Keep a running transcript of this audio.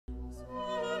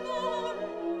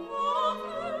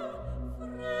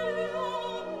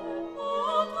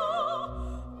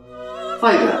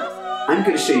Hi there, I'm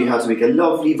going to show you how to make a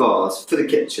lovely vase for the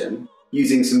kitchen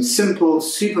using some simple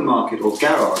supermarket or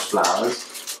garage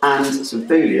flowers and some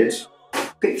foliage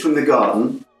picked from the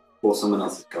garden or someone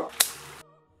else's garden.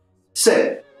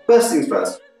 So, first things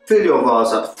first, fill your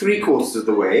vase up 3/4 of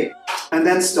the way and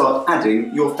then start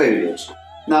adding your foliage.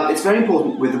 Now it's very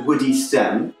important with a woody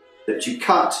stem that you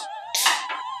cut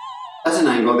at an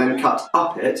angle, then cut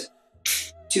up it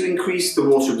to increase the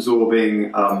water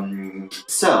absorbing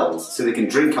cells so they can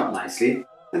drink up nicely,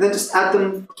 and then just add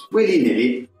them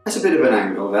willy-nilly at a bit of an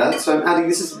angle there. So I'm adding,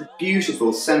 this is a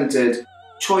beautiful scented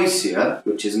choicea,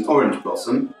 which is an orange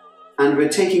blossom, and we're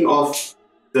taking off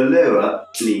the lower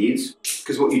leaves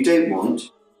because what you don't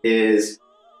want is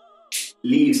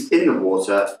leaves in the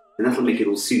water, and that'll make it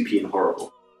all soupy and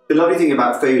horrible. The lovely thing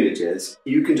about foliage is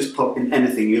you can just pop in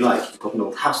anything you like. You can pop an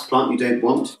old house plant you don't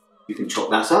want, you can chop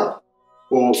that up,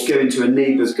 or go into a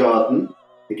neighbour's garden.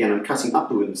 Again, I'm cutting up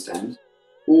the wooden stems.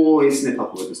 Always snip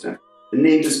up the wooden stem. The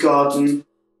neighbour's garden,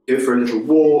 go for a little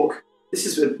walk. This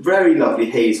is a very lovely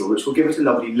hazel, which will give it a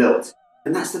lovely lilt.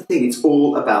 And that's the thing, it's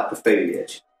all about the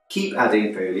foliage. Keep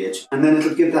adding foliage, and then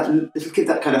it'll give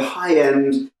that kind of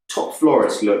high-end, top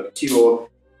florist look to your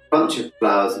bunch of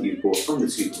flowers that you bought from the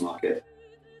supermarket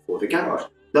or the garage.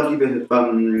 Lovely bit of,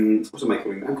 what am I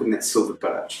calling that? I'm calling that silver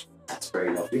birch. That's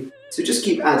very lovely. So just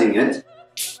keep adding it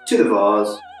to the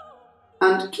vase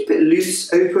and keep it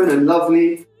loose, open and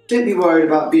lovely. Don't be worried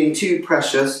about being too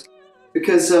precious,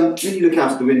 because when you look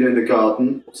out of the window in the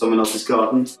garden or someone else's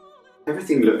garden,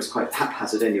 everything looks quite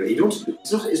haphazard anyway.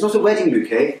 It's not a wedding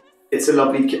bouquet, it's a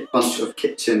lovely bunch of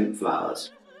kitchen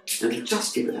flowers. And it'll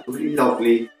just give it that really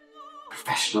lovely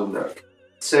professional look.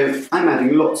 So I'm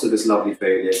adding lots of this lovely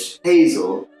foliage.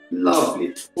 Hazel,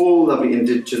 lovely, all lovely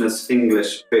indigenous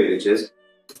English foliages.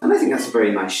 And I think that's a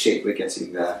very nice shape we're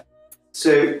getting there.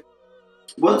 So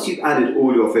once you've added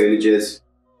all your foliages,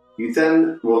 you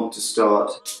then want to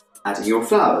start adding your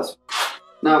flowers.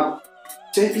 Now,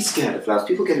 don't be scared of flowers.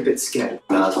 People get a bit scared of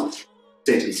flowers.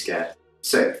 Don't be scared.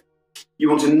 So you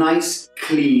want a nice,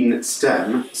 clean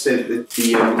stem so that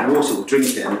the water will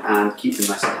drink in and keep them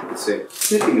nice and happy. So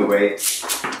snipping away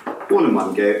all in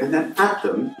one go, and then add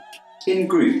them in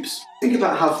groups. Think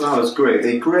about how flowers grow.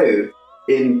 They grow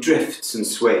in drifts and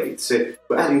swathes. So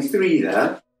we're adding 3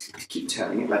 there. Keep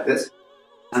turning it like this.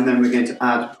 And then we're going to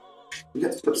add,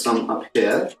 let's put some up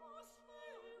here.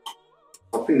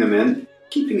 Popping them in,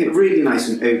 keeping it really nice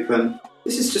and open.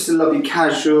 This is just a lovely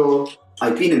casual,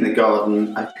 I've been in the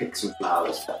garden, I've picked some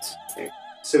flowers, that's okay.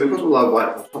 So we've got all our white,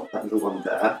 I'll pop that little one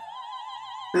there.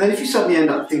 And then if you suddenly end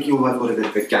up thinking, oh, I've got a bit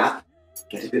of a gap,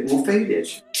 get a bit more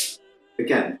foliage.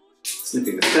 Again,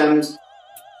 snipping the stems,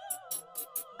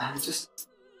 and just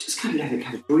kind of let it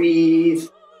kind of breathe,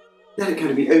 let it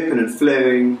kind of be open and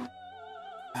flowing.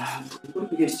 What are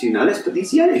we going to do now? Let's put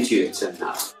these yellow tulips in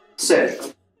now.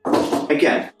 So,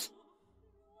 again,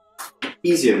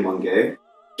 easier in one go.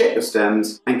 Get your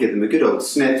stems and give them a good old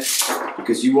snip,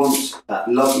 because you want that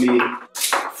lovely,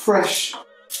 fresh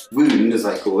wound, as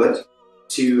I call it,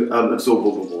 to absorb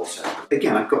all the water.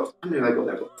 Again, I've got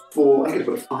 4, I'm going to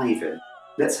put 5 in.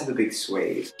 Let's have a big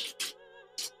swathe.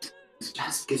 It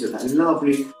just gives it that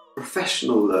lovely,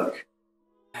 professional look.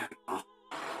 There we are.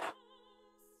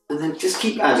 And then just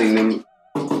keep adding them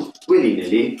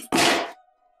willy-nilly.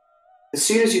 As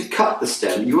soon as you've cut the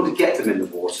stem, you want to get them in the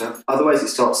water, otherwise it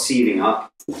starts sealing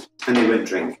up and they won't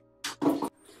drink.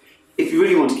 If you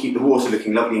really want to keep the water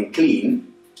looking lovely and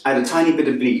clean, add a tiny bit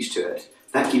of bleach to it.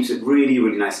 That keeps it really,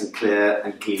 really nice and clear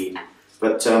and clean.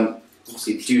 But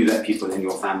obviously do let people in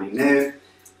your family know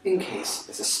in case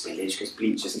there's a spillage, because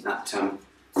bleach isn't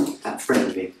that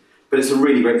friendly. But it's a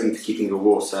really great thing for keeping the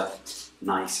water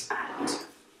nice and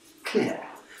clear.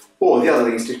 Or the other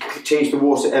thing is to change the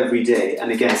water every day,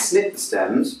 and again snip the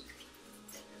stems.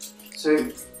 So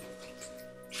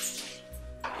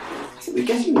I think we're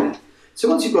getting there. So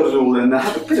once you've got it all in there,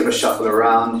 have a bit of a shuffle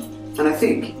around, and I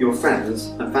think your friends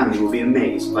and family will be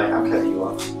amazed by how clever you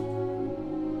are.